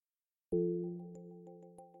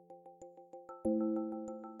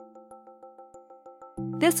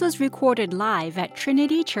This was recorded live at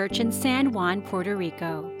Trinity Church in San Juan, Puerto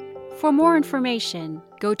Rico. For more information,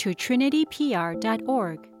 go to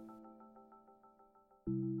trinitypr.org.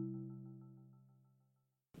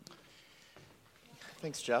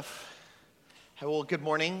 Thanks, Jeff. Hey, well, good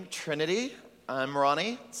morning, Trinity. I'm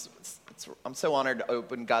Ronnie. I'm so honored to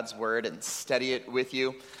open God's Word and study it with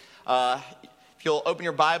you. If you'll open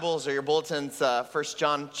your Bibles or your bulletins, 1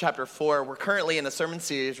 John chapter 4. We're currently in a sermon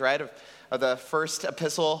series, right, of the first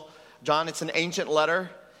epistle. John, it's an ancient letter.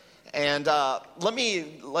 And let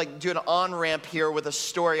me do an on-ramp here with a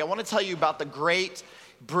story. I want to tell you about the great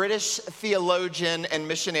British theologian and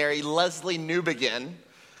missionary Leslie Newbigin.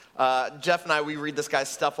 Jeff and I, we read this guy's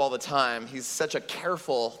stuff all the time. He's such a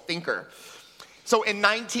careful thinker. So in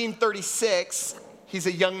 1936, he's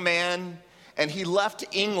a young man, and he left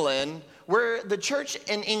England, where the church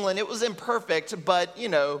in England, it was imperfect, but,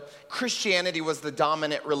 Christianity was the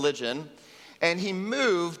dominant religion. And he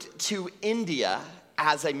moved to India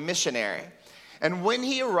as a missionary. And when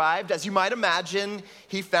he arrived, as you might imagine,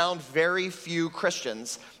 he found very few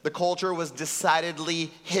Christians. The culture was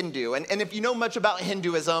decidedly Hindu. And if you know much about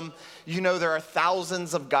Hinduism, you know there are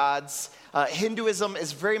thousands of gods. Hinduism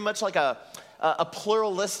is very much like a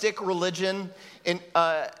pluralistic religion in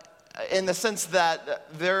the sense that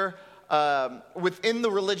within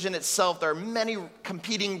the religion itself, there are many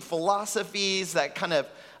competing philosophies that kind of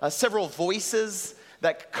several voices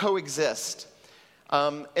that coexist.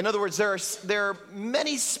 In other words, there are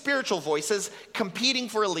many spiritual voices competing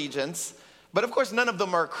for allegiance, but of course none of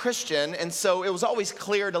them are Christian, and so it was always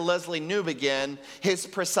clear to Leslie Newbigin his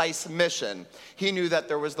precise mission. He knew that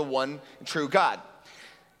there was the one true God.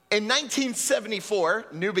 In 1974,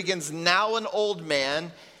 Newbigin's now an old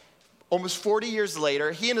man. Almost 40 years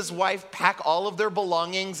later, he and his wife pack all of their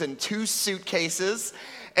belongings in 2 suitcases,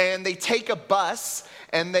 and they take a bus,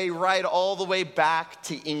 and they ride all the way back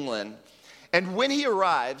to England. And when he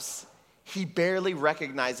arrives, he barely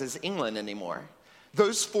recognizes England anymore.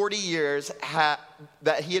 Those 40 years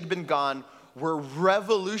that he had been gone were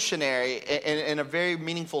revolutionary in a very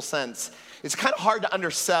meaningful sense. It's kind of hard to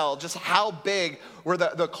undersell just how big were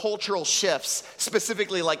the cultural shifts,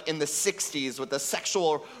 specifically like in the 60s with the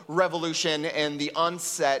sexual revolution and the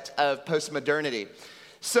onset of postmodernity.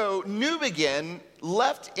 So Newbigin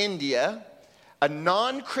left India, a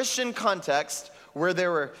non-Christian context where there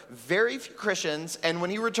were very few Christians, and when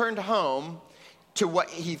he returned home to what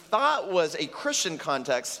he thought was a Christian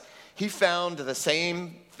context, he found the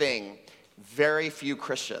same thing, very few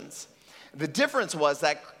Christians. The difference was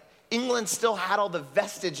that England still had all the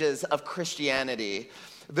vestiges of Christianity.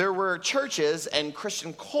 There were churches and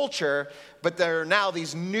Christian culture, but there are now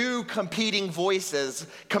these new competing voices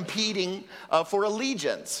competing for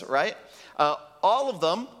allegiance, right? All of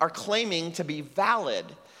them are claiming to be valid.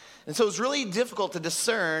 And so it was really difficult to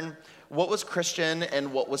discern what was Christian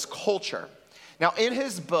and what was culture. Now, in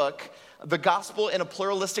his book, The Gospel in a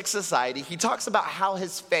Pluralistic Society, he talks about how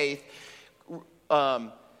his faith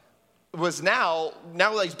was now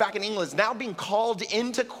that he's back in England, is now being called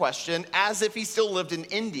into question as if he still lived in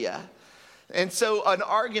India. And so an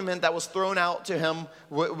argument that was thrown out to him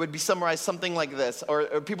would be summarized something like this,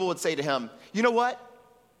 or people would say to him, you know what?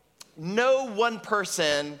 No one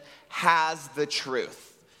person has the truth.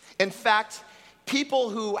 In fact, people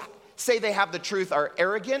who say they have the truth are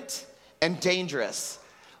arrogant and dangerous.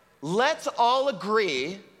 Let's all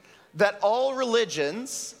agree that all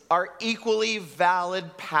religions are equally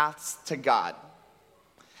valid paths to God.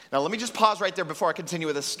 Now, let me just pause right there before I continue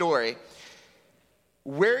with the story.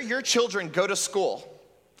 Where your children go to school,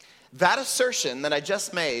 that assertion that I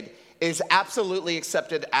just made is absolutely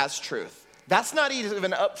accepted as truth. That's not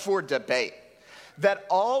even up for debate. That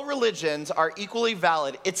all religions are equally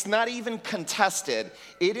valid, it's not even contested.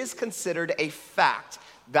 It is considered a fact.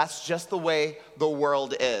 That's just the way the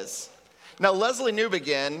world is. Now, Leslie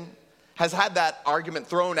Newbigin has had that argument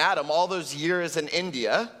thrown at him all those years in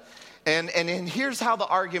India. And here's how the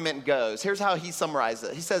argument goes. Here's how he summarizes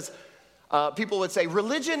it. He says, people would say,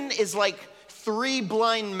 religion is like 3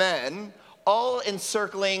 blind men all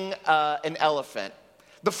encircling an elephant.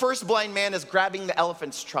 The first blind man is grabbing the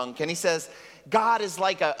elephant's trunk, and he says, God is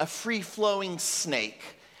like a free-flowing snake.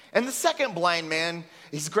 And the second blind man,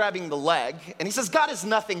 he's grabbing the leg, and he says, God is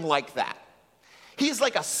nothing like that. He's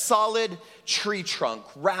like a solid tree trunk,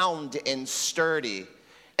 round and sturdy.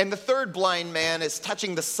 And the third blind man is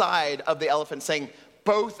touching the side of the elephant, saying,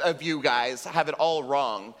 both of you guys have it all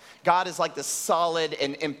wrong. God is like this solid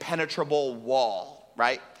and impenetrable wall,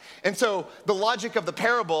 right? And so the logic of the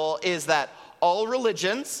parable is that all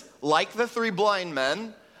religions, like the 3 blind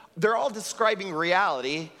men, they're all describing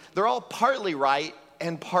reality. They're all partly right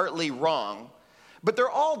and partly wrong. But they're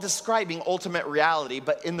all describing ultimate reality,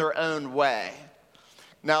 but in their own way.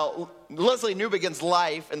 Now, Leslie Newbigin's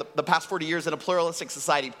life in the past 40 years in a pluralistic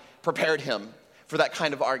society prepared him for that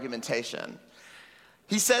kind of argumentation.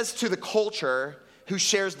 He says to the culture who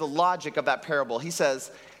shares the logic of that parable, he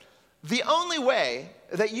says, the only way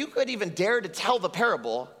that you could even dare to tell the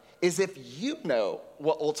parable is if you know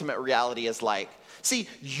what ultimate reality is like. See,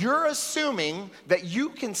 you're assuming that you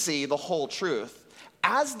can see the whole truth.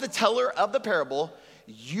 As the teller of the parable,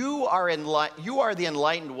 you are the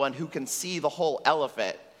enlightened one who can see the whole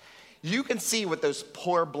elephant. You can see what those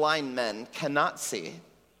poor blind men cannot see.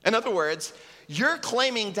 In other words, you're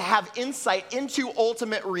claiming to have insight into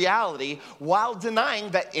ultimate reality while denying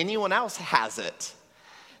that anyone else has it.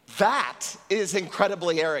 That is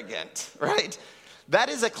incredibly arrogant, right? That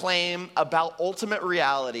is a claim about ultimate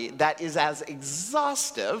reality that is as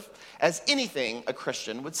exhaustive as anything a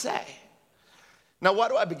Christian would say. Now, why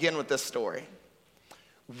do I begin with this story?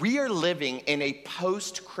 We are living in a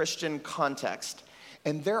post-Christian context,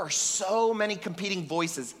 and there are so many competing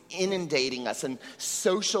voices inundating us and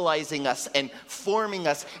socializing us and forming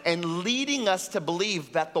us and leading us to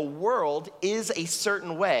believe that the world is a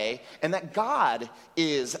certain way and that God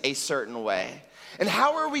is a certain way. And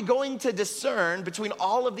how are we going to discern between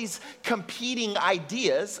all of these competing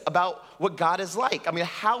ideas about what God is like? I mean,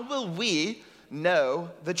 how will we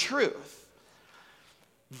know the truth?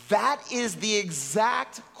 That is the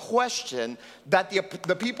exact question that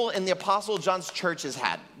the people in the Apostle John's churches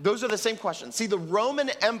had. Those are the same questions. See, the Roman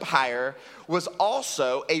Empire was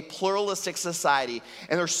also a pluralistic society,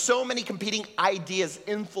 and there's so many competing ideas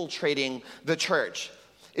infiltrating the church.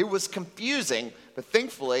 It was confusing, but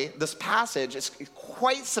thankfully, this passage is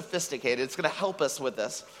quite sophisticated. It's going to help us with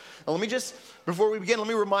this. Now, before we begin, let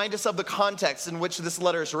me remind us of the context in which this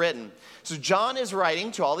letter is written. So John is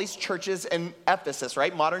writing to all these churches in Ephesus,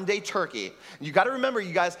 right? Modern day Turkey. You got to remember,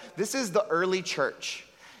 you guys, this is the early church.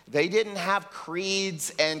 They didn't have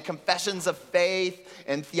creeds and confessions of faith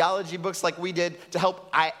and theology books like we did to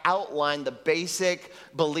help outline the basic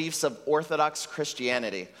beliefs of Orthodox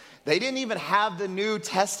Christianity. They didn't even have the New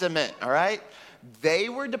Testament, all right? They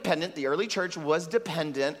were dependent, the early church was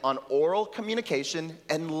dependent on oral communication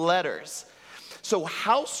and letters. So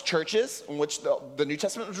house churches, in which the New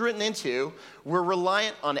Testament was written into, were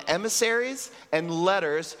reliant on emissaries and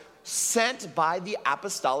letters sent by the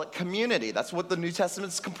apostolic community. That's what the New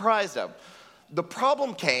Testament is comprised of. The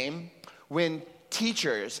problem came when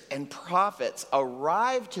teachers and prophets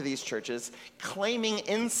arrived to these churches claiming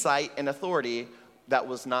insight and authority that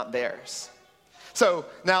was not theirs. So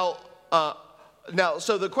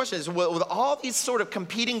so the question is, with all these sort of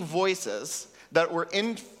competing voices that were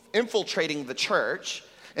infiltrating the church,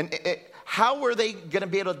 and how were they going to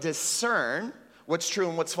be able to discern what's true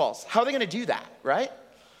and what's false? How are they going to do that, right?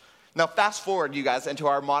 Now, fast forward, you guys, into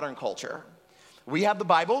our modern culture. We have the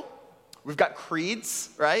Bible. We've got creeds,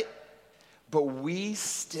 right? But we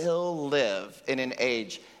still live in an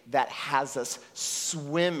age that has us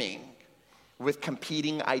swimming with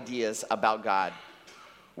competing ideas about God.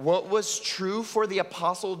 What was true for the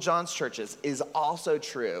Apostle John's churches is also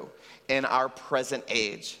true in our present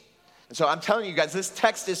age. And so I'm telling you guys, this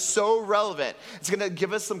text is so relevant. It's going to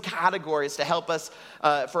give us some categories to help us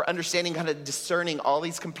for understanding, kind of discerning all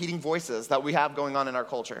these competing voices that we have going on in our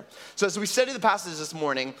culture. So as we study the passage this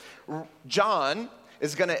morning, John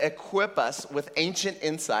is going to equip us with ancient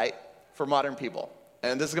insight for modern people.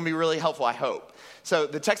 And this is going to be really helpful, I hope. So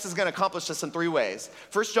the text is going to accomplish this in three ways.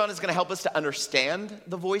 First, John is going to help us to understand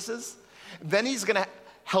the voices. Then he's going to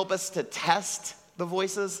help us to test the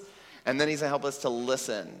voices. And then he's going to help us to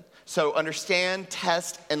listen. So understand,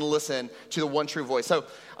 test, and listen to the one true voice. So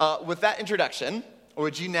with that introduction,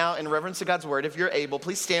 would you now, in reverence to God's word, if you're able,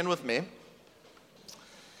 please stand with me.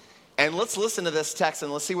 And let's listen to this text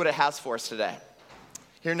and let's see what it has for us today.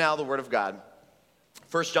 Hear now the word of God.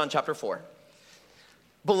 1 John chapter 4.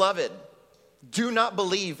 Beloved, do not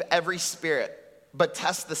believe every spirit, but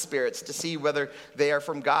test the spirits to see whether they are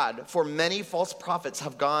from God. For many false prophets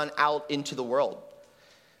have gone out into the world.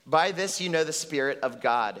 By this you know the Spirit of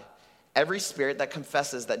God. Every spirit that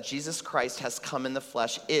confesses that Jesus Christ has come in the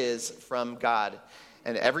flesh is from God.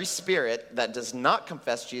 And every spirit that does not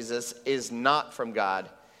confess Jesus is not from God.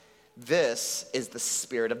 This is the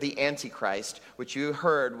spirit of the Antichrist, which you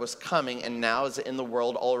heard was coming and now is in the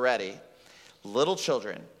world already. Little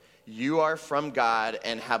children, you are from God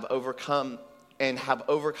and have overcome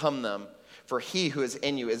them, for he who is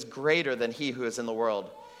in you is greater than he who is in the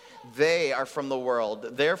world. They are from the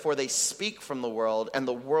world, therefore they speak from the world, and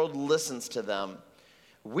the world listens to them.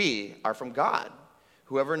 We are from God.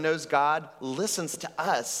 Whoever knows God listens to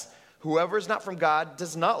us. Whoever is not from God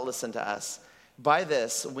does not listen to us. By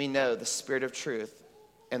this we know the spirit of truth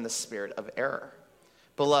and the spirit of error.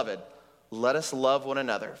 Beloved, let us love one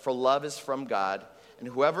another, for love is from God, and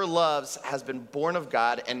whoever loves has been born of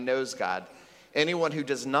God and knows God. Anyone who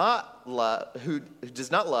does not love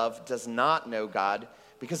does not know God,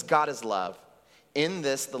 because God is love. In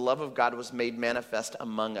this, the love of God was made manifest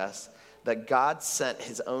among us, that God sent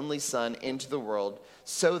his only Son into the world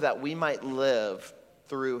so that we might live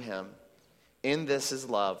through him. In this is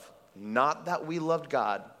love, not that we loved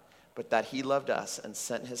God, but that he loved us and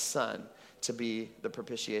sent his Son to be the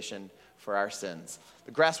propitiation for our sins.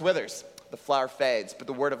 The grass withers, the flower fades, but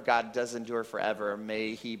the word of God does endure forever.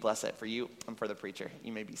 May he bless it for you and for the preacher.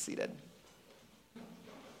 You may be seated.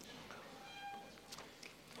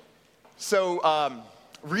 So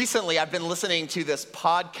recently I've been listening to this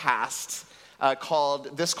podcast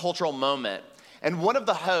called This Cultural Moment. And one of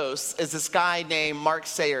the hosts is this guy named Mark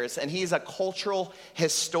Sayers, and he's a cultural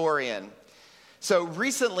historian. So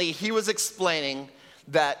recently he was explaining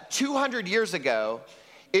that 200 years ago,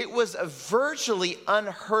 it was virtually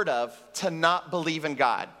unheard of to not believe in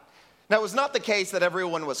God. Now, it was not the case that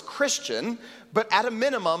everyone was Christian, but at a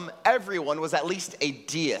minimum, everyone was at least a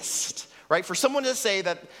deist, right? For someone to say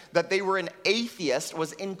that they were an atheist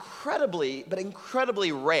was incredibly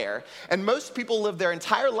rare. And most people live their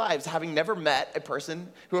entire lives having never met a person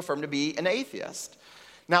who affirmed to be an atheist.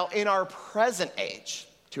 Now, in our present age,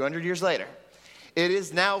 200 years later, it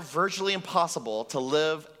is now virtually impossible to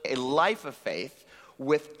live a life of faith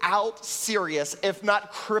without serious, if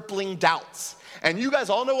not crippling doubts. And you guys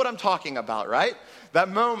all know what I'm talking about, right? That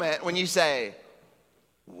moment when you say,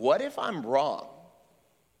 what if I'm wrong?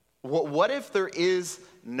 What if there is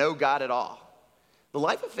no God at all? The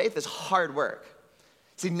life of faith is hard work.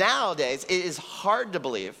 See, nowadays, it is hard to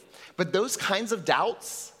believe, but those kinds of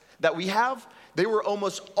doubts that we have, they were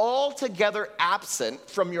almost altogether absent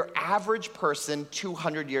from your average person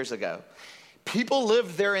 200 years ago. People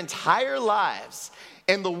lived their entire lives,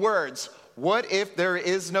 and the words, what if there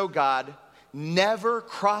is no God, never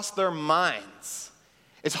crossed their minds.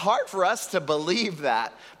 It's hard for us to believe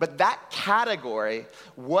that, but that category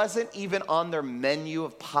wasn't even on their menu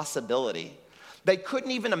of possibility. They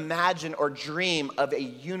couldn't even imagine or dream of a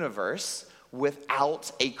universe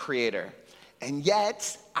without a creator. And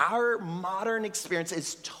yet, our modern experience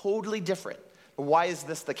is totally different. Why is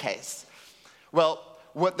this the case? Well,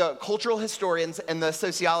 what the cultural historians and the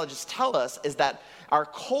sociologists tell us is that our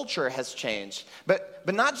culture has changed, but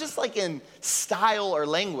not just like in style or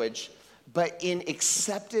language, but in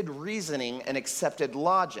accepted reasoning and accepted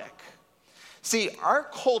logic. See, our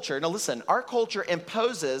culture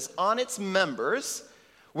imposes on its members,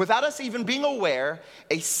 without us even being aware,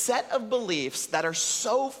 a set of beliefs that are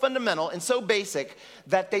so fundamental and so basic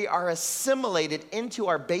that they are assimilated into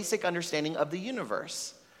our basic understanding of the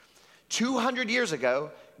universe. 200 years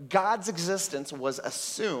ago, God's existence was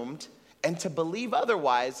assumed, and to believe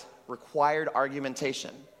otherwise required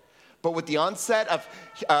argumentation. But with the onset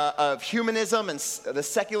of humanism and the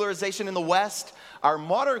secularization in the West, our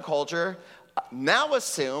modern culture now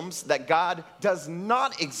assumes that God does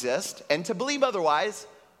not exist, and to believe otherwise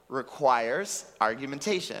requires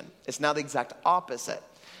argumentation. It's now the exact opposite.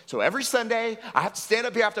 So every Sunday, I have to stand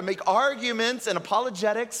up here, I have to make arguments and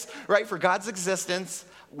apologetics, right, for God's existence,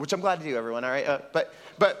 which I'm glad to do, everyone, all right? But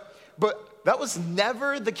that was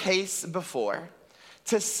never the case before.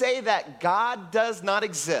 To say that God does not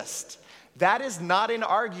exist, that is not an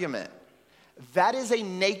argument. That is a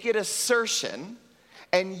naked assertion,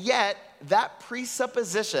 and yet that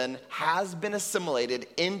presupposition has been assimilated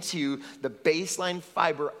into the baseline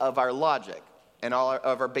fiber of our logic and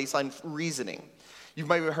of our baseline reasoning. You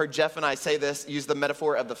might have heard Jeff and I say this, use the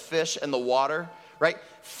metaphor of the fish and the water, right?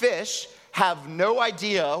 Fish have no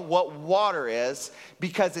idea what water is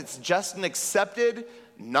because it's just an accepted,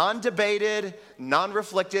 non-debated,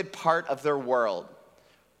 non-reflected part of their world.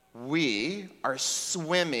 We are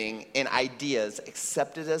swimming in ideas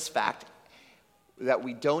accepted as fact that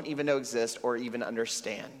we don't even know exist or even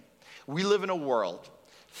understand. We live in a world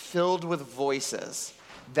filled with voices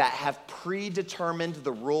that have predetermined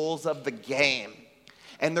the rules of the game.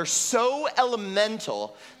 And they're so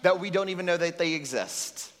elemental that we don't even know that they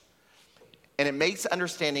exist. And it makes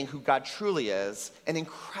understanding who God truly is an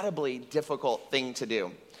incredibly difficult thing to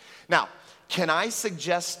do. Now, can I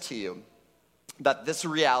suggest to you that this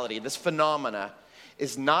reality, this phenomena,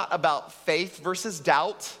 is not about faith versus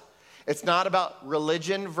doubt. It's not about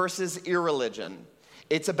religion versus irreligion.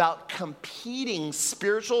 It's about competing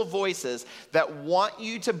spiritual voices that want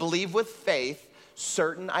you to believe with faith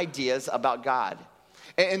certain ideas about God.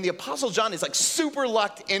 And the Apostle John is like super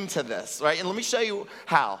locked into this, right? And let me show you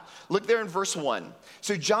how. Look there in verse 1.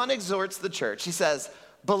 So John exhorts the church. He says,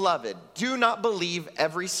 "Beloved, do not believe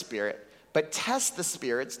every spirit, but test the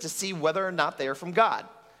spirits to see whether or not they are from God."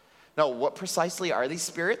 Now, what precisely are these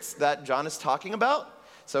spirits that John is talking about?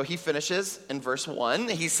 So he finishes in verse 1.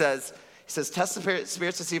 He says, "Test the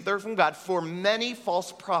spirits to see if they're from God, for many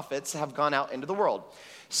false prophets have gone out into the world."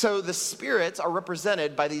 So the spirits are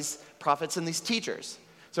represented by these prophets and these teachers.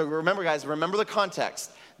 So remember, guys, remember the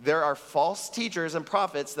context. There are false teachers and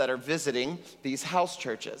prophets that are visiting these house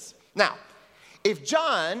churches. Now, if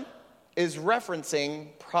John is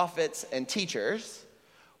referencing prophets and teachers,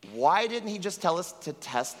 why didn't he just tell us to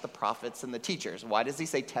test the prophets and the teachers? Why does he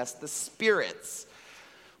say test the spirits?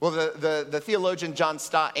 Well, the theologian John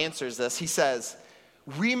Stott answers this. He says,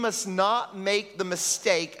 "We must not make the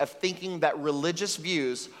mistake of thinking that religious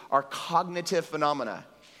views are cognitive phenomena."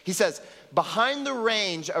 He says, "Behind the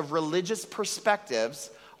range of religious perspectives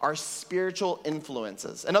are spiritual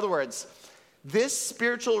influences." In other words, this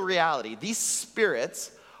spiritual reality, these spirits,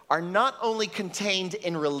 are not only contained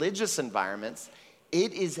in religious environments,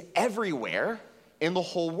 it is everywhere in the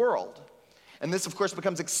whole world. And this, of course,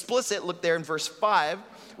 becomes explicit. Look there in verse 5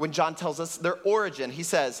 when John tells us their origin. He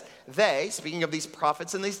says, they, speaking of these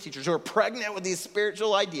prophets and these teachers who are pregnant with these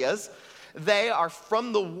spiritual ideas, they are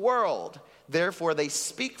from the world. Therefore, they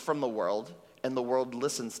speak from the world, and the world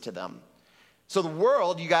listens to them. So the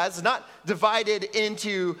world, you guys, is not divided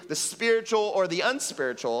into the spiritual or the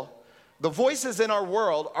unspiritual. The voices in our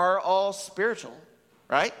world are all spiritual,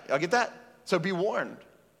 right? Y'all get that? So be warned.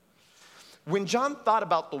 When John thought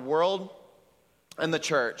about the world and the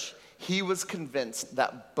church, he was convinced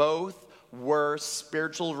that both were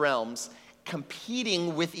spiritual realms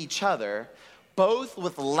competing with each other, both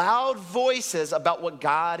with loud voices about what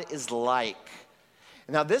God is like.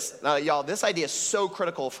 Now this idea is so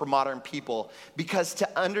critical for modern people because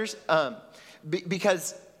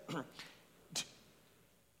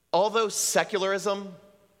although secularism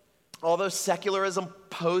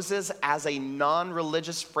poses as a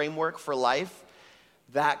non-religious framework for life,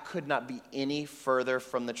 that could not be any further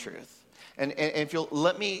from the truth. And if you'll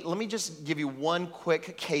let me just give you one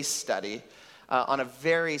quick case study on a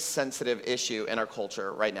very sensitive issue in our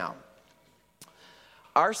culture right now.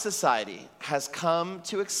 Our society has come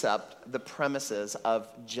to accept the premises of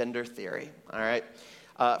gender theory, all right?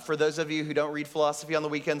 For those of you who don't read philosophy on the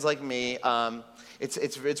weekends like me,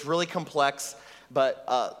 it's really complex, but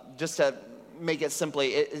just to make it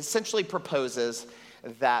simply, it essentially proposes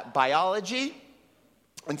that biology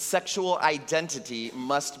and sexual identity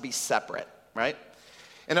must be separate, right?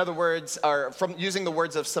 In other words, or from using the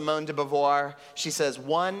words of Simone de Beauvoir, she says,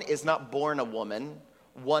 one is not born a woman,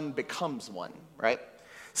 one becomes one, right?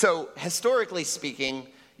 So historically speaking,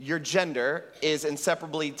 your gender is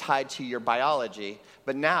inseparably tied to your biology,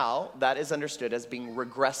 but now that is understood as being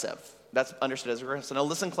regressive. That's understood as regressive. Now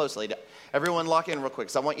listen closely. Everyone lock in real quick,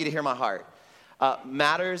 because I want you to hear my heart.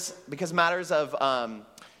 Matters of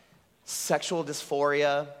sexual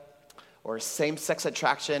dysphoria or same-sex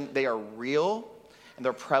attraction, they are real and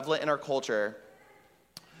they're prevalent in our culture.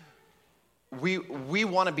 We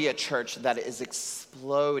want to be a church that is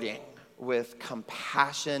exploding with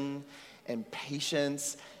compassion and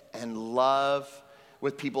patience and love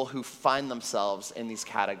with people who find themselves in these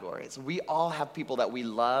categories. We all have people that we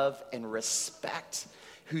love and respect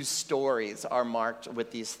whose stories are marked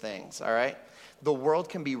with these things, all right? The world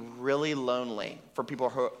can be really lonely for people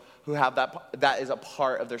who have that is a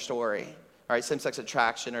part of their story, all right? Same-sex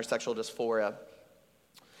attraction or sexual dysphoria.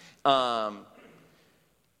 And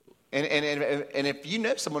if you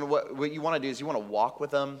know someone, what you want to do is you want to walk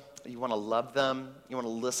with them, you want to love them, you want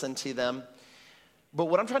to listen to them. But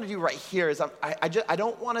what I'm trying to do right here is I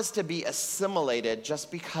don't want us to be assimilated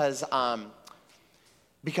just because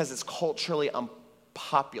it's culturally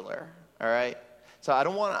unpopular, all right? So I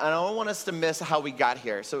don't want us to miss how we got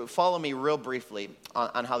here. So follow me real briefly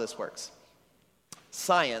on how this works.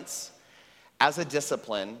 Science, as a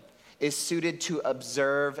discipline, is suited to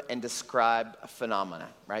observe and describe phenomena,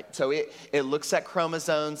 right? So it looks at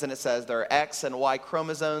chromosomes and it says there are X and Y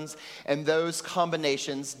chromosomes, and those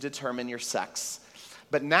combinations determine your sex.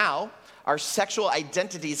 But now, our sexual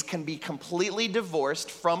identities can be completely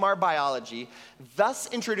divorced from our biology,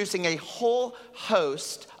 thus introducing a whole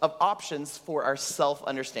host of options for our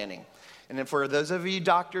self-understanding. And then for those of you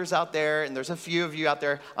doctors out there, and there's a few of you out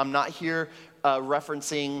there, I'm not here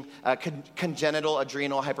referencing congenital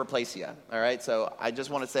adrenal hyperplasia, all right? So I just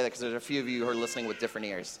want to say that because there's a few of you who are listening with different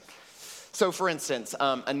ears. So for instance,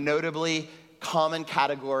 a notably common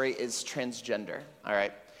category is transgender, all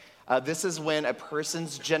right? This is when a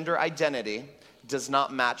person's gender identity does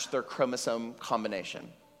not match their chromosome combination.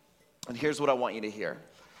 And here's what I want you to hear.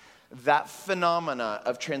 That phenomena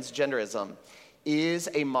of transgenderism is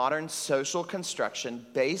a modern social construction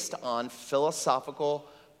based on philosophical,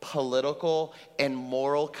 political, and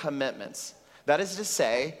moral commitments. That is to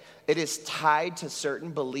say, it is tied to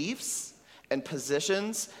certain beliefs and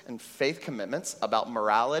positions and faith commitments about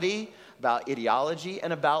morality, about ideology,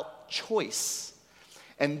 and about choice.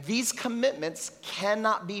 And these commitments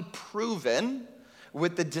cannot be proven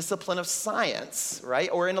with the discipline of science, right?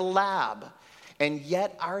 Or in a lab. And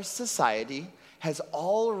yet our society has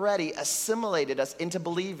already assimilated us into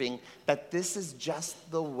believing that this is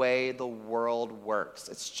just the way the world works.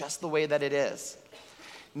 It's just the way that it is.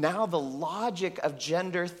 Now the logic of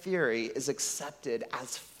gender theory is accepted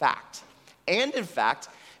as fact. And in fact,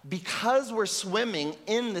 because we're swimming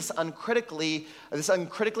in this uncritically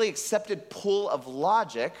accepted pool of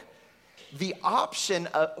logic, the option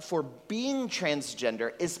for being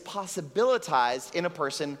transgender is possibilitized in a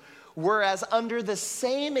person, whereas under the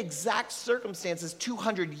same exact circumstances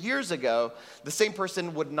 200 years ago, the same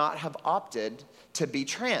person would not have opted to be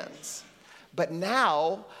trans. But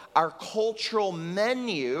now, our cultural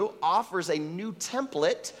menu offers a new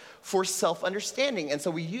template for self-understanding. And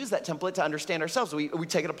so we use that template to understand ourselves. We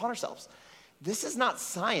take it upon ourselves. This is not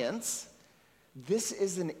science. This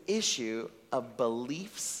is an issue of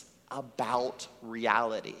beliefs about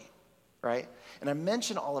reality, right? And I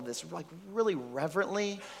mention all of this like really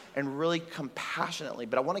reverently and really compassionately,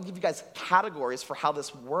 but I want to give you guys categories for how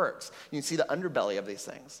this works. You can see the underbelly of these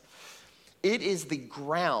things. It is the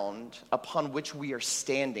ground upon which we are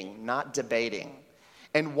standing, not debating.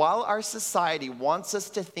 And while our society wants us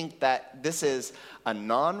to think that this is a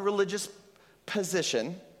non-religious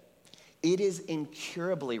position, it is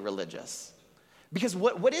incurably religious. Because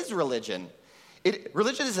what is religion?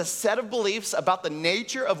 Religion is a set of beliefs about the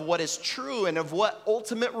nature of what is true and of what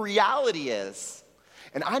ultimate reality is.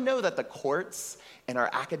 And I know that the courts and our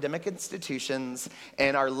academic institutions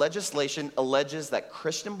and our legislation alleges that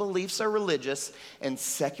Christian beliefs are religious and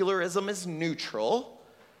secularism is neutral,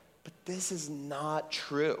 but this is not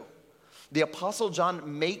true. The Apostle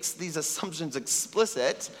John makes these assumptions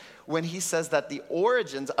explicit when he says that the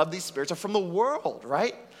origins of these spirits are from the world,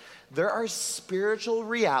 right? There are spiritual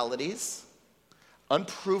realities,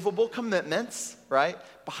 unprovable commitments, right,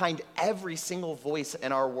 behind every single voice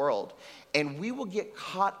in our world. And we will get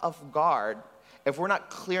caught off guard if we're not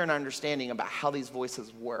clear in our understanding about how these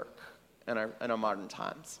voices work in our modern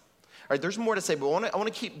times. All right, there's more to say, but I want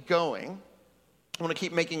to keep going. I want to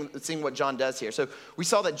keep seeing what John does here. So we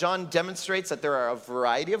saw that John demonstrates that there are a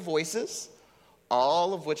variety of voices,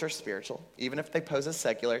 all of which are spiritual. Even if they pose as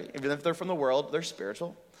secular, even if they're from the world, they're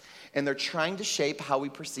spiritual. And they're trying to shape how we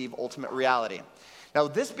perceive ultimate reality. Now,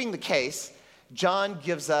 this being the case, John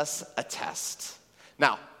gives us a test.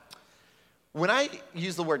 Now, when I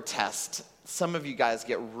use the word test, some of you guys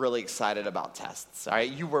get really excited about tests, all right?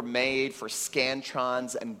 You were made for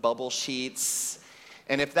Scantrons and bubble sheets.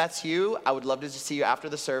 And if that's you, I would love to see you after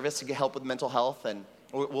the service to get help with mental health, and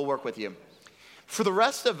we'll work with you. For the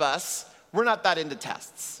rest of us, we're not that into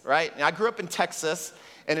tests, right? Now, I grew up in Texas,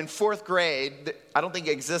 and in 4th grade, I don't think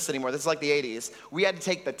it exists anymore. This is like the 80s. We had to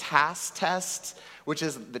take the TAS test, which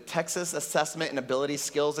is the Texas Assessment and Ability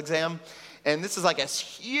Skills Exam. And this is like a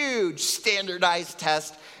huge standardized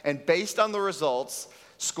test. And based on the results,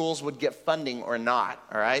 schools would get funding or not,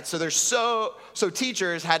 all right? So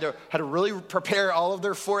teachers had to really prepare all of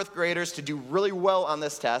their 4th graders to do really well on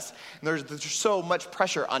this test. And there's so much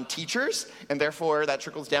pressure on teachers, and therefore that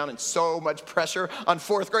trickles down, and so much pressure on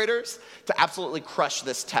 4th graders to absolutely crush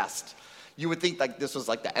this test. You would think like this was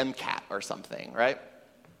like the MCAT or something, right?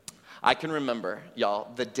 I can remember,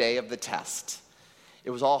 y'all, the day of the test. It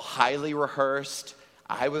was all highly rehearsed.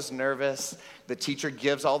 I was nervous. The teacher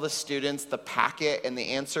gives all the students the packet and the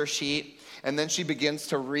answer sheet, and then she begins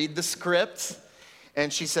to read the script,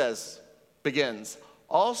 and she begins,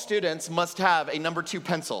 all students must have a number 2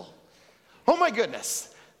 pencil. Oh my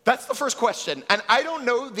goodness, that's the first question, and I don't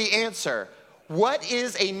know the answer. What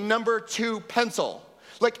is a number 2 pencil?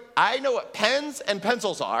 Like, I know what pens and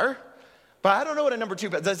pencils are, but I don't know what a number 2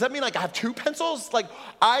 pencil. Does that mean like I have 2 pencils? Like,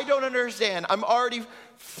 I don't understand. I'm already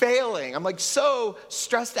failing. I'm like so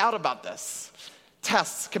stressed out about this.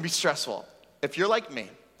 Tests can be stressful. If you're like me,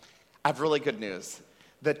 I have really good news.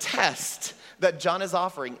 The test that John is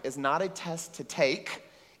offering is not a test to take.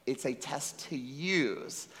 It's a test to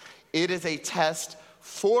use. It is a test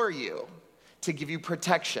for you to give you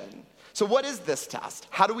protection. So what is this test?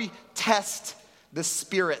 How do we test the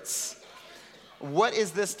spirits? What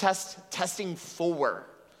is this test testing for?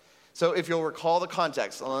 So if you'll recall the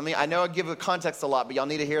context, I know I give the context a lot, but y'all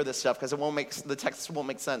need to hear this stuff because the text won't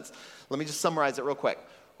make sense. Let me just summarize it real quick.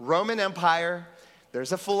 Roman Empire,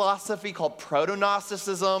 there's a philosophy called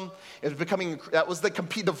Proto-Gnosticism. That was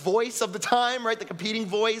the voice of the time, right? The competing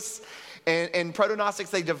voice. And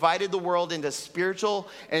Proto-Gnostics, they divided the world into spiritual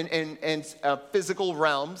and physical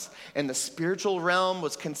realms. And the spiritual realm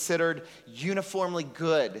was considered uniformly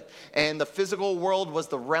good. And the physical world was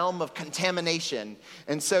the realm of contamination.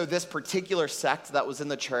 And so this particular sect that was in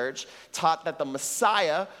the church taught that the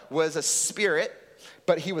Messiah was a spirit,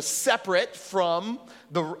 but he was separate from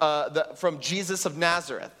from Jesus of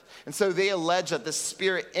Nazareth. And so they allege that the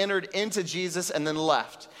spirit entered into Jesus and then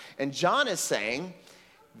left. And John is saying,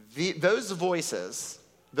 those voices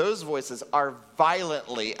are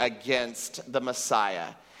violently against the Messiah.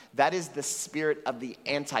 That is the spirit of the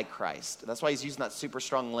Antichrist. That's why he's using that super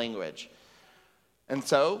strong language. And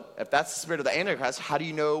so, if that's the spirit of the Antichrist, how do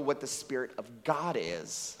you know what the spirit of God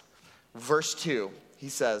is? Verse 2, he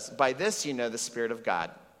says, by this you know the spirit of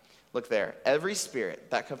God. Look there. Every spirit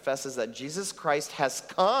that confesses that Jesus Christ has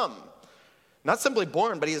come, not simply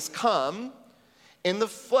born, but he has come in the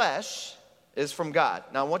flesh, is from God.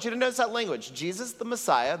 Now, I want you to notice that language. Jesus, the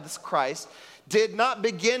Messiah, this Christ, did not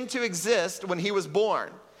begin to exist when he was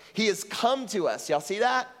born. He has come to us. Y'all see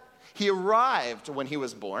that? He arrived when he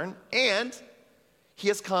was born, and he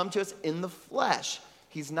has come to us in the flesh.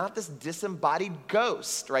 He's not this disembodied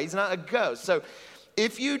ghost, right? He's not a ghost. So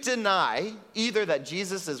if you deny either that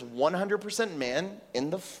Jesus is 100% man in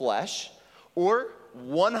the flesh or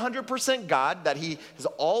 100% God, that he has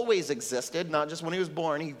always existed, not just when he was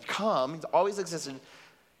born, he's always existed.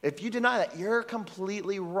 If you deny that, you're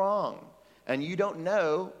completely wrong, and you don't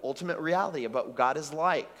know ultimate reality about what God is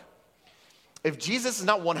like. If Jesus is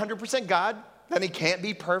not 100% God, then he can't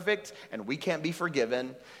be perfect, and we can't be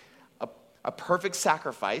forgiven. A perfect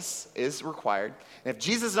sacrifice is required. And if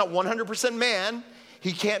Jesus is not 100% man,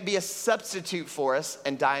 he can't be a substitute for us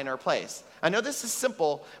and die in our place. I know this is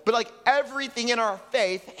simple, but everything in our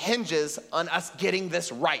faith hinges on us getting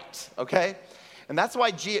this right, okay? And that's why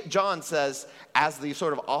John says, as the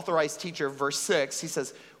sort of authorized teacher, verse 6, he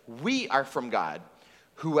says, we are from God.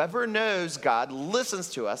 Whoever knows God listens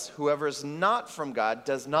to us. Whoever is not from God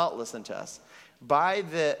does not listen to us. By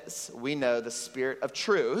this we know the spirit of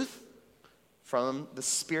truth from the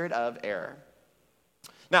spirit of error.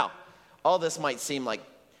 Now, all this might seem like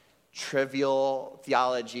trivial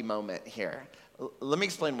theology moment here. Let me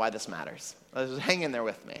explain why this matters. Hang in there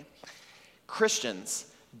with me. Christians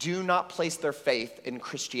do not place their faith in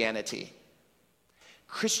Christianity.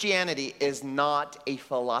 Christianity is not a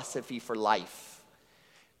philosophy for life.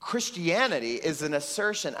 Christianity is an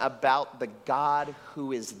assertion about the God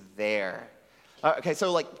who is there. Okay,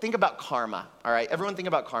 so think about karma, all right? Everyone think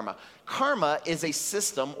about karma. Karma is a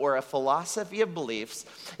system or a philosophy of beliefs.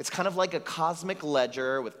 It's kind of like a cosmic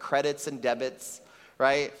ledger with credits and debits,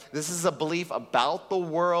 right? This is a belief about the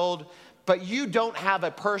world, but you don't have a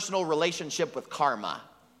personal relationship with karma,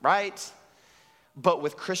 right? But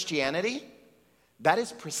with Christianity, that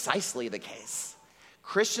is precisely the case.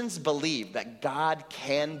 Christians believe that God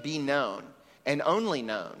can be known and only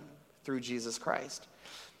known through Jesus Christ.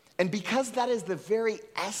 And because that is the very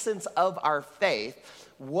essence of our faith,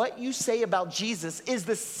 what you say about Jesus is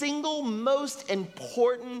the single most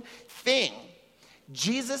important thing.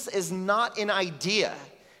 Jesus is not an idea.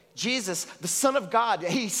 Jesus, the Son of God,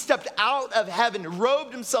 he stepped out of heaven,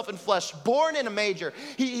 robed himself in flesh, born in a manger.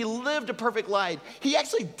 He lived a perfect life. He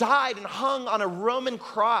actually died and hung on a Roman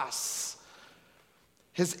cross.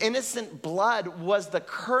 His innocent blood was the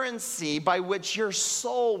currency by which your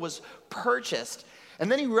soul was purchased.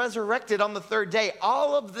 And then he resurrected on the third day.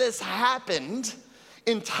 All of this happened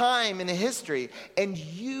in time, in history, and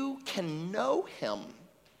you can know him.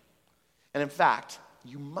 And in fact,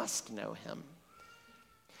 you must know him.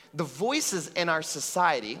 The voices in our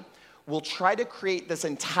society will try to create this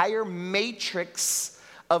entire matrix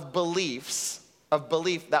of belief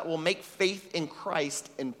that will make faith in Christ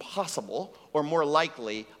impossible, or more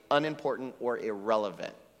likely, unimportant or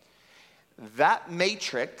irrelevant. That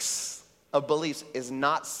matrix of beliefs is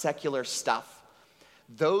not secular stuff.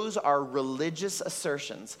 Those are religious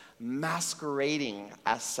assertions masquerading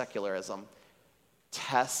as secularism.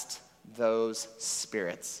 Test those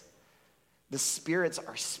spirits. The spirits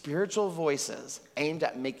are spiritual voices aimed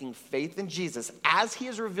at making faith in Jesus, as he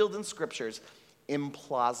is revealed in scriptures,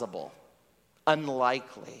 implausible,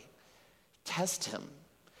 unlikely. Test him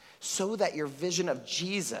so that your vision of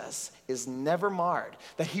Jesus is never marred,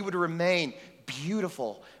 that he would remain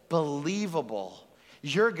beautiful, believable,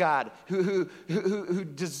 your God who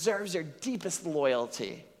deserves your deepest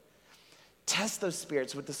loyalty. Test those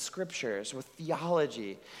spirits with the scriptures, with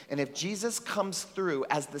theology. And if Jesus comes through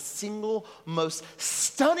as the single most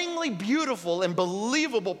stunningly beautiful and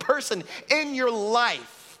believable person in your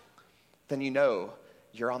life, then you know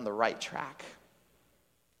you're on the right track,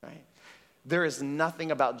 right? There is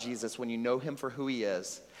nothing about Jesus when you know him for who he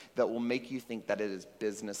is that will make you think that it is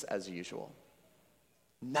business as usual.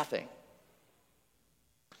 Nothing.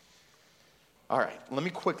 All right, let me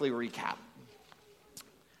quickly recap.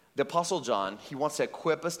 The Apostle John, he wants to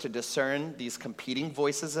equip us to discern these competing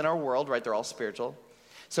voices in our world, right? They're all spiritual.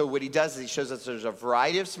 So what he does is he shows us there's a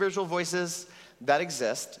variety of spiritual voices that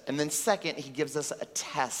exist. And then second, he gives us a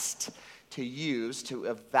test to use to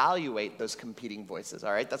evaluate those competing voices,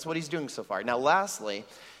 all right? That's what he's doing so far. Now, lastly,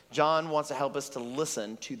 John wants to help us to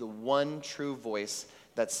listen to the one true voice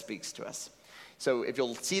that speaks to us. So if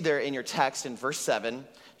you'll see there in your text in verse 7,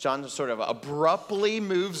 John sort of abruptly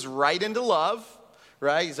moves right into love,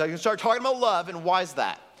 right? He's going to start talking about love, and why is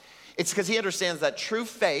that? It's because he understands that true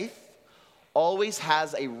faith always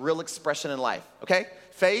has a real expression in life, okay?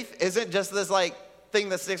 Faith isn't just this thing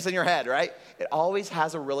that sticks in your head, right? It always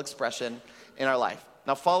has a real expression in our life.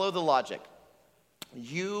 Now follow the logic.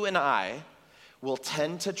 You and I will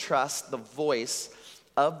tend to trust the voice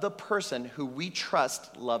of the person who we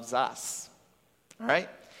trust loves us, all right?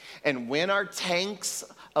 And when our tanks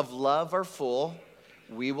of love are full,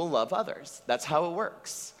 we will love others. That's how it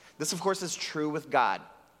works. This, of course, is true with God.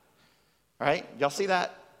 All right? Y'all see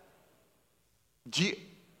that? Do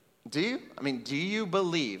you? I mean, do you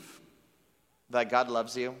believe that God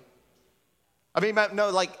loves you? I mean,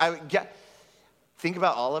 no, think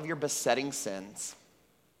about all of your besetting sins.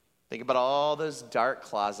 Think about all those dark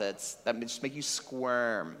closets that just make you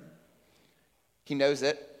squirm. He knows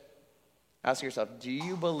it. Ask yourself, do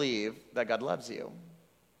you believe that God loves you?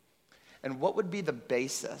 And what would be the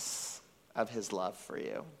basis of his love for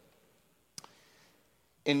you?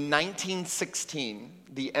 In 1916,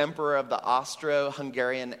 the emperor of the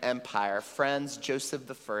Austro-Hungarian Empire, Franz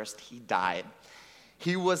Joseph I, he died.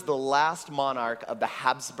 He was the last monarch of the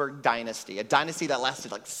Habsburg dynasty, a dynasty that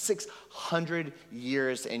lasted 600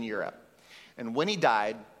 years in Europe. And when he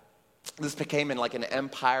died, this became an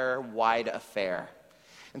empire-wide affair.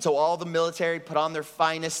 And so all the military put on their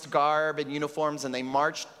finest garb and uniforms, and they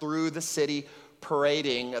marched through the city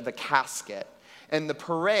parading the casket. And the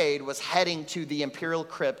parade was heading to the imperial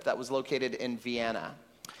crypt that was located in Vienna.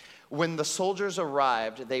 When the soldiers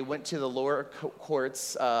arrived, they went to the lower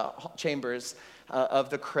courts, chambers of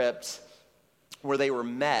the crypt, where they were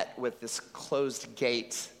met with this closed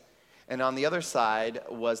gate. And on the other side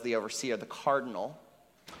was the overseer, the cardinal,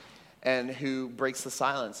 and who breaks the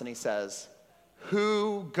silence, and he says,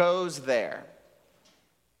 "Who goes there?"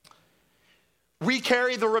 "We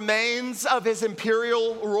carry the remains of his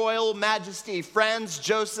imperial royal majesty, Franz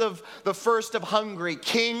Joseph I of Hungary,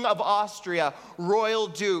 King of Austria, Royal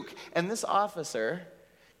Duke." And this officer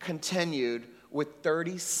continued with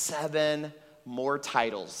 37 more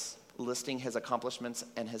titles listing his accomplishments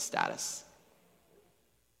and his status.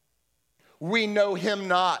 "We know him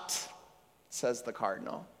not," says the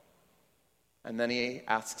cardinal. And then he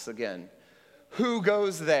asks again, "Who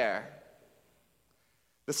goes there?"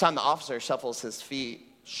 This time the officer shuffles his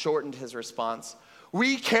feet, shortened his response.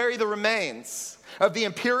 "We carry the remains of the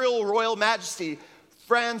imperial royal majesty,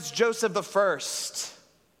 Franz Joseph I.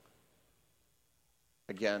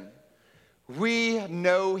 Again, "We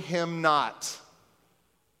know him not."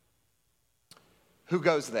 "Who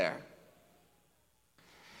goes there?"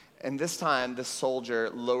 And this time the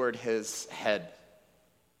soldier lowered his head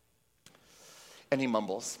and he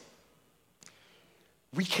mumbles,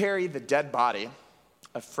 "We carry the dead body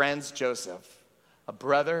of Franz Joseph, a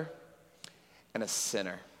brother and a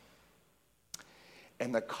sinner."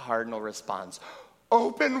 And the cardinal responds,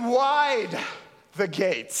 "Open wide the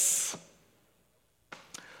gates."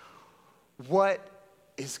 What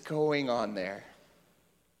is going on there?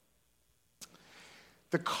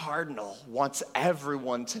 The cardinal wants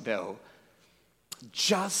everyone to know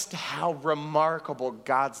just how remarkable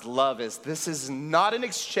God's love is. This is not an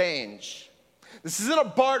exchange. This isn't a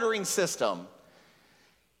bartering system.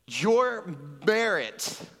 Your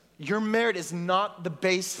merit is not the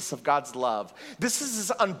basis of God's love. This is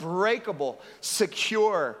his unbreakable,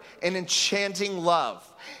 secure, and enchanting love.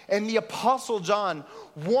 And the Apostle John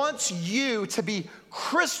wants you to be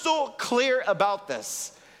crystal clear about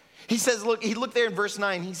this. He says, look there in verse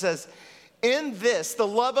 9, he says, "In this, the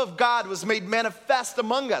love of God was made manifest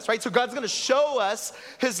among us," right? So God's going to show us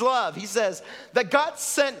his love. He says that God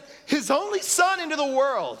sent his only son into the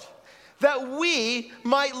world that we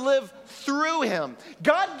might live through him.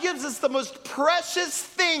 God gives us the most precious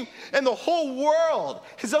thing in the whole world,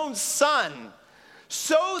 his own son,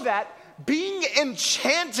 so that being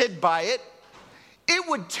enchanted by it, it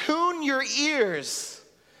would tune your ears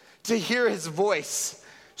to hear his voice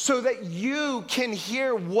so that you can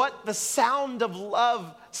hear what the sound of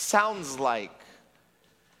love sounds like.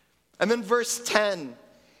 And then verse 10,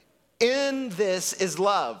 in this is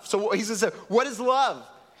love. So he says, what is love?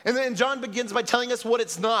 And then John begins by telling us what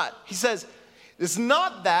it's not. He says, it's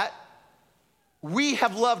not that we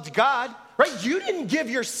have loved God, right? You didn't give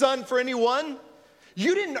your son for anyone.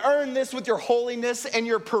 You didn't earn this with your holiness and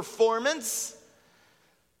your performance.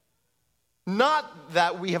 Not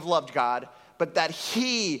that we have loved God, but that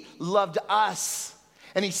he loved us.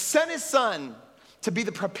 And he sent his son to be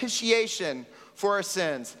the propitiation for our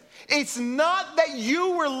sins. It's not that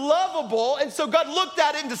you were lovable, and so God looked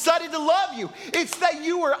at it and decided to love you. It's that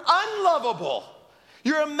you were unlovable.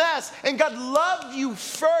 You're a mess, and God loved you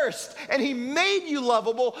first, and he made you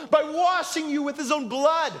lovable by washing you with his own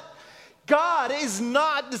blood. God is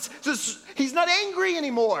not, he's not angry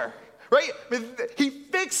anymore, right? He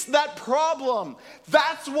fixed that problem.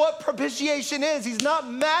 That's what propitiation is. He's not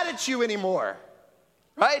mad at you anymore,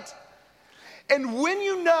 right? And when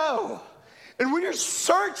you know, and when you're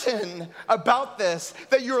certain about this,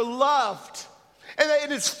 that you're loved, and that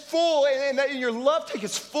it is full, and that your love tank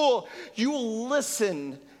is full, you will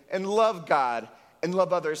listen and love God and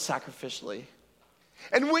love others sacrificially.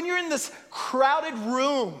 And when you're in this crowded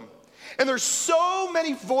room, and there's so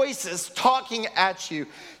many voices talking at you,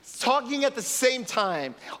 talking at the same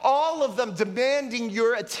time, all of them demanding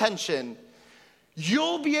your attention,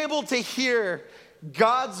 you'll be able to hear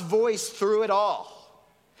God's voice through it all.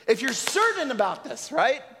 If you're certain about this,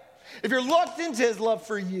 right? If you're locked into his love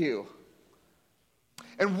for you.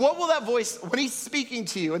 And what will that voice, when he's speaking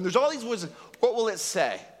to you, and there's all these voices, what will it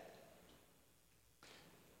say?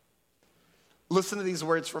 Listen to these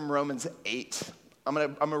words from Romans 8. I'm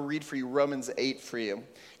gonna read for you Romans 8 for you,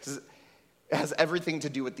 because it has everything to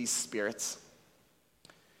do with these spirits.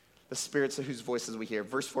 The spirits of whose voices we hear.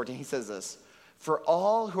 Verse 14, he says this, for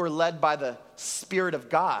all who are led by the Spirit of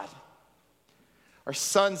God are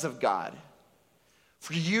sons of God.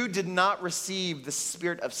 For you did not receive the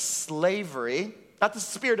spirit of slavery, not the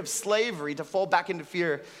spirit of slavery to fall back into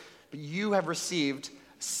fear, but you have received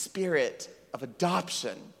a spirit of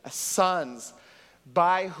adoption as sons,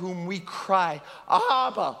 by whom we cry,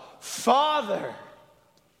 Abba, Father.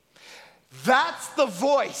 That's the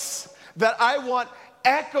voice that I want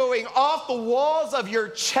echoing off the walls of your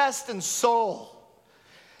chest and soul.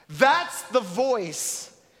 That's the voice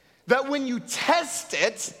that when you test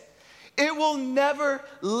it, it will never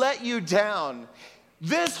let you down.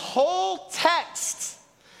 This whole text,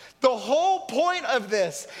 the whole point of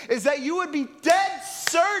this is that you would be dead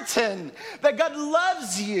certain that God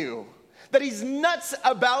loves you, that he's nuts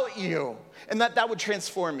about you, and that would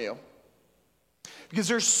transform you. Because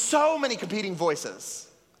there's so many competing voices.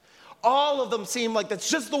 All of them seem like that's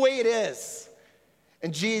just the way it is.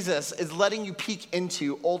 And Jesus is letting you peek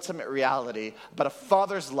into ultimate reality about a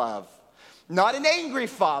father's love. Not an angry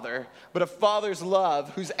father, but a father's love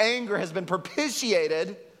whose anger has been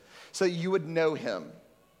propitiated so that you would know him.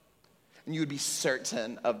 And you would be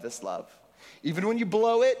certain of this love. Even when you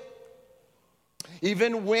blow it,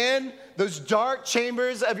 even when those dark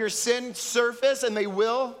chambers of your sin surface, and they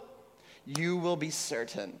will, you will be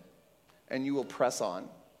certain and you will press on.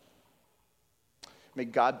 May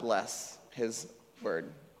God bless his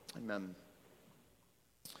word. Amen.